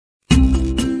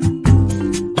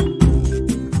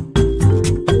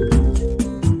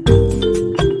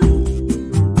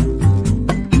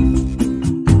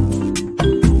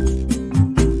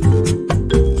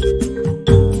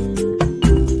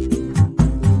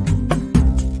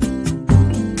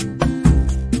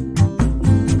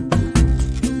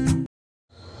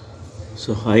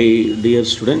So hi dear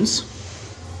students,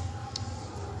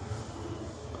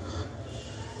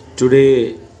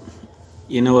 today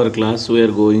in our class we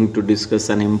are going to discuss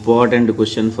an important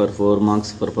question for 4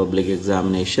 marks for public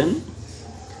examination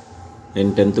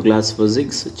in 10th class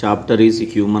physics. Chapter is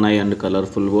Human Eye and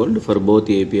Colorful World for both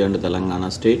AP and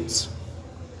Telangana states.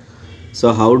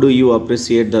 So how do you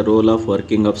appreciate the role of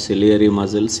working of ciliary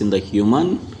muscles in the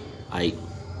human eye?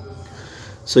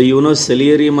 So you know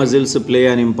ciliary muscles play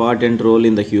an important role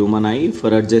in the human eye for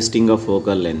adjusting of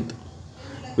focal length.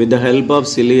 With the help of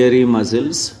ciliary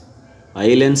muscles,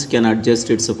 eye lens can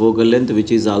adjust its focal length,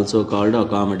 which is also called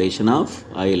accommodation of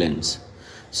eye lens.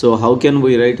 So how can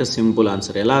we write a simple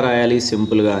answer? Ela rayali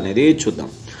simple ga anedi chuddam.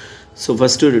 So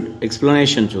first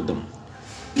explanation chuddam.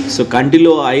 So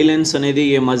కంటిలో eye lens అనేది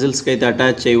ఏ మజిల్స్కి అయితే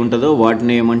attach అయి ఉంటుందో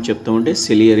వాటిని ఏమని చెప్తూ ఉంటే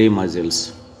ciliary muscles.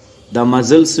 The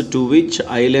muscles to which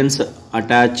eye lens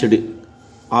attached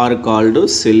are called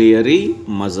ciliary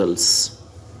muscles.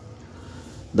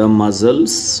 The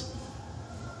muscles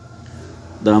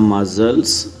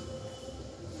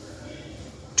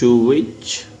to which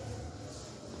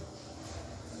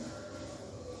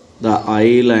the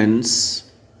eye lens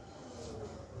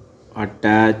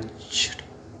attached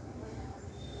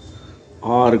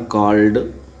are called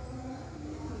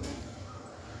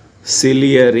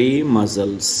ciliary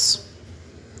muscles.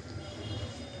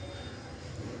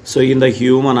 So in the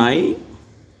human eye,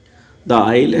 the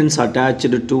eye lens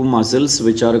attached to muscles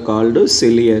which are called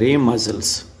ciliary muscles.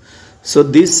 So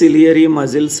these ciliary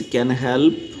muscles can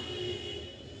help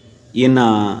in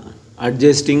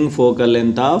adjusting focal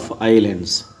length of eye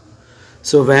lens.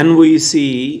 So when we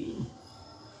see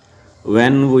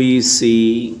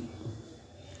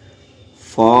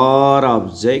far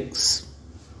objects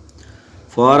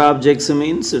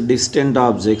means distant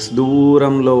objects,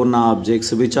 దూరంలో ఉన్న objects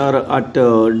which are at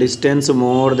distance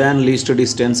more than least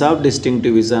distance of distinct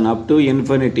vision up to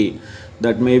infinity.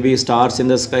 That may be stars in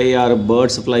the sky or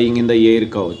birds flying in the air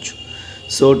కావచ్చు.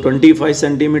 So 25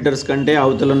 centimeters కంటే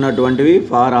అవతల ఉన్నటువంటివి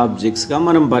far ఆబ్జెక్ట్స్గా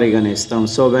మనం పరిగణిస్తాం.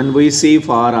 So when we see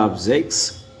far objects,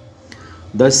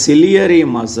 the ciliary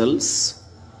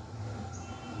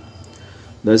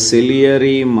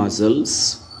muscles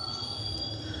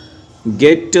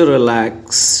get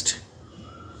relaxed.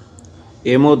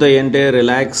 ఏమవుతాయి అంటే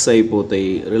relax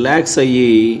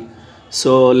అయ్యి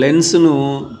so లెన్స్ను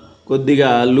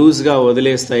కొద్దిగా లూజ్గా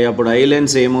వదిలేస్తాయి. అప్పుడు ఐ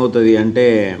లెన్స్ ఏమవుతుంది అంటే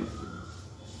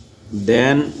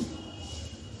then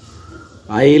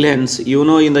eye lens, you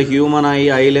know in the human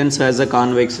eye lens has a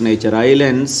convex nature. Eye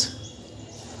lens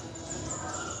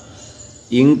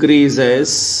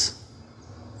increases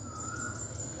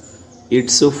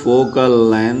its focal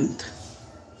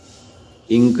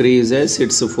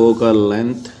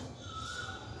length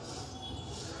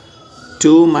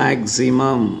to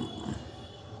maximum.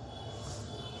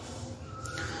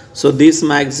 So this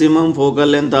maximum focal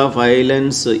length of eye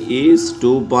lens is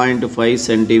 2.5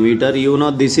 centimeter. You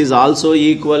know this is also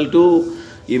equal to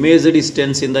image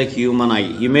distance in the human eye.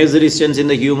 Image distance in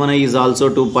the human eye is also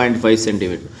 2.5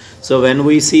 centimeter. So when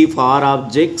we see far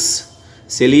objects,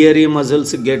 ciliary muscles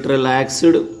get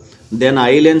relaxed, then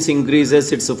eye lens increases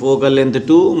its focal length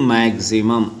to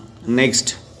maximum. Next,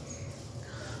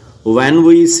 when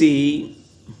we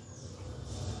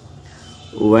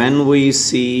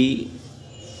see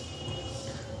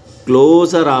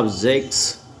closer objects,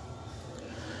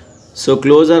 so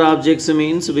closer objects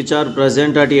means which are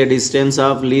present at a distance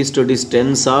of least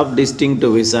distance of distinct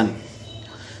vision.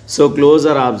 So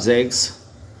closer objects,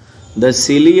 the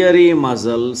ciliary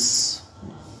muscles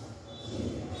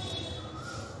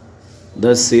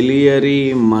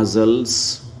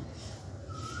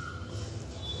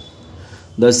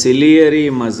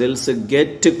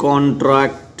get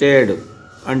contracted.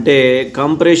 అంటే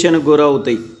compression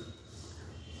గురవుతాయి,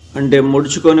 అంటే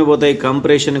ముడుచుకొని పోతాయి,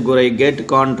 compression గురై get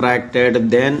contracted.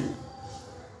 Then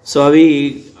so అవి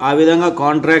ఆ విధంగా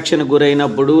contraction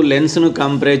గురైనప్పుడు లెన్స్ను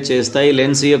కంప్రెస్ చేస్తాయి.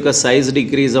 లెన్స్ యొక్క సైజ్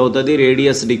డిక్రీజ్ అవుతుంది,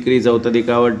 రేడియస్ డిక్రీజ్ అవుతుంది.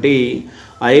 కాబట్టి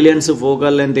ఐ లెన్స్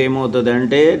ఫోకల్ లెంత్ ఏమవుతుంది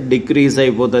అంటే డిక్రీజ్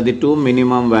అయిపోతుంది to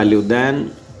minimum value. Then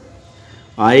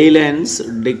eye lens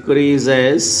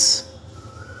decreases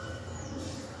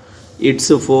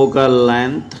it's focal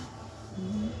length.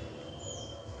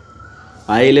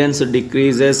 Eye lens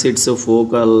decreases its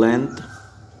focal length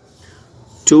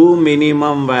to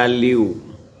minimum value.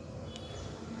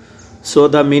 So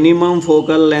the minimum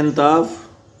focal length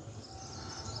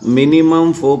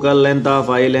of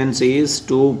eye lens is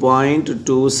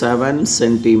 2.27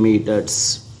 centimeters.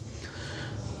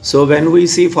 So when we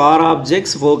see far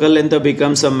objects, focal length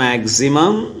becomes a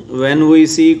maximum. When we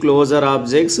see closer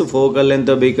objects, focal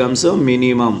length becomes a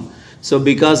minimum. So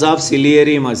because of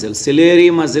ciliary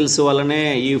muscles వల్లనే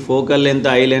ఈ focal length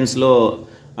ఐలెన్స్లో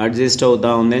adjust అవుతూ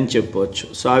ఉంది అని చెప్పవచ్చు.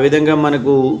 So ఆ విధంగా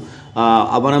మనకు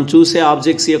మనం చూసే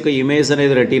ఆబ్జెక్ట్స్ యొక్క ఇమేజ్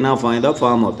అనేది రెటీనా మీద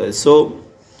ఫామ్ అవుతుంది. So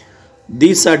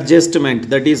this adjustment,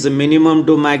 that is minimum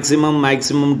to maximum,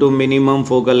 maximum to minimum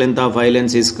focal length of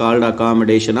eye lens is called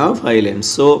accommodation of eye lens.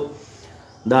 So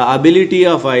the ability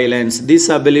of eye lens,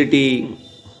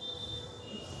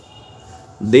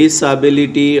 this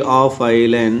ability of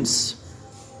islands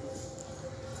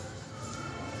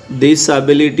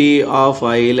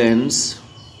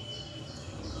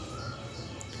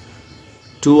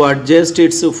to adjust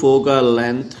its focal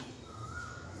length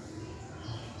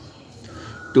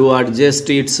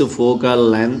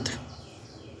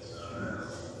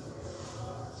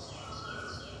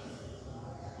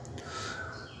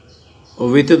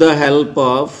with the help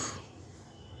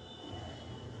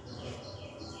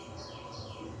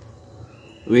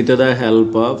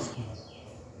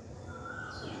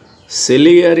of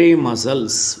ciliary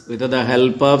muscles,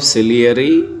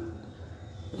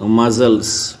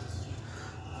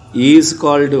 is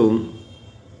called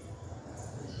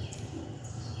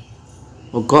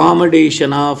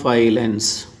accommodation of islands.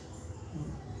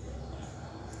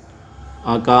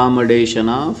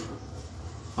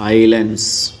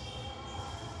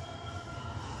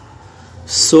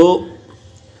 So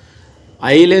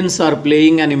islands are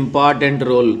playing an important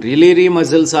role. Ciliary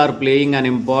muscles are playing an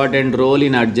important role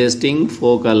in adjusting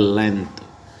focal length.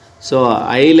 So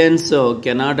islands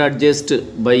cannot adjust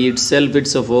by itself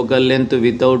its focal length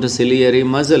without ciliary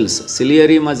muscles.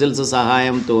 Ciliary muscles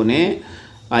సహాయంతోనే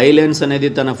eye lens అనేది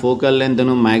తన focal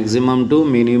లెంత్ను maximum to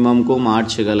మినిమంకు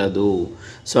మార్చగలదు.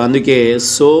 So అందుకే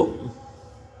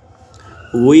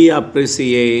we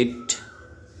appreciate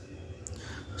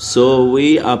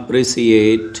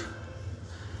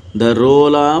the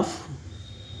role of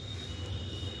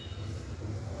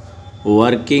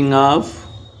working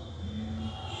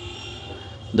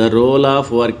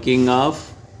of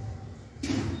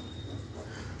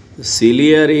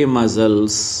ciliary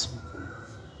muscles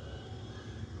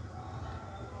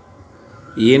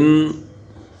in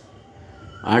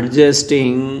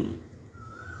adjusting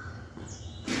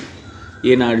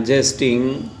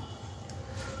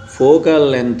focal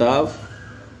length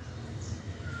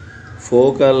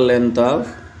of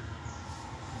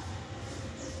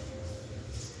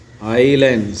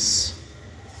islands.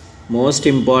 Most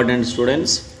important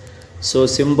students. So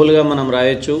simple ga manam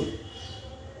rayachchu,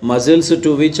 muscles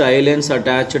to which islands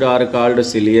attached are called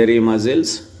ciliary muscles.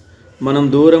 మనం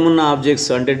దూరం ఉన్న objects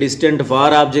అంటే distant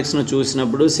far ఆబ్జెక్ట్స్ను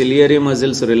చూసినప్పుడు ciliary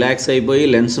muscles relax అయిపోయి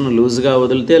లెన్స్ను లూజ్గా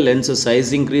వదిలితే lens size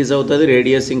increase అవుతుంది,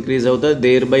 radius increase అవుతుంది,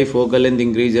 there by focal length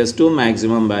increases to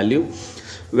maximum value.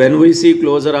 When we see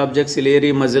closer objects,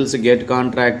 ciliary muscles get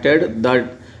contracted,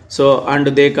 and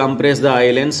they compress the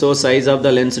island, so size of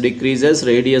the lens decreases,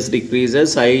 radius decreases,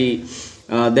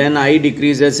 then eye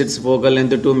decreases its focal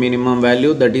length to minimum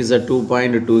value, that is a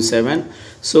 2.27.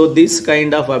 So this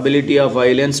kind of ability of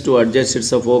islands to adjust its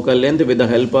focal length with the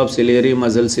help of ciliary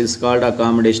muscles is called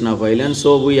accommodation of islands.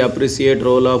 So we appreciate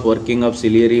role of working of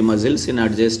ciliary muscles in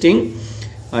adjusting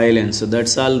islands. So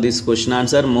that's all this question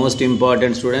answer. Most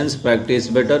important students, practice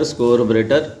better, score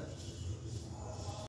better.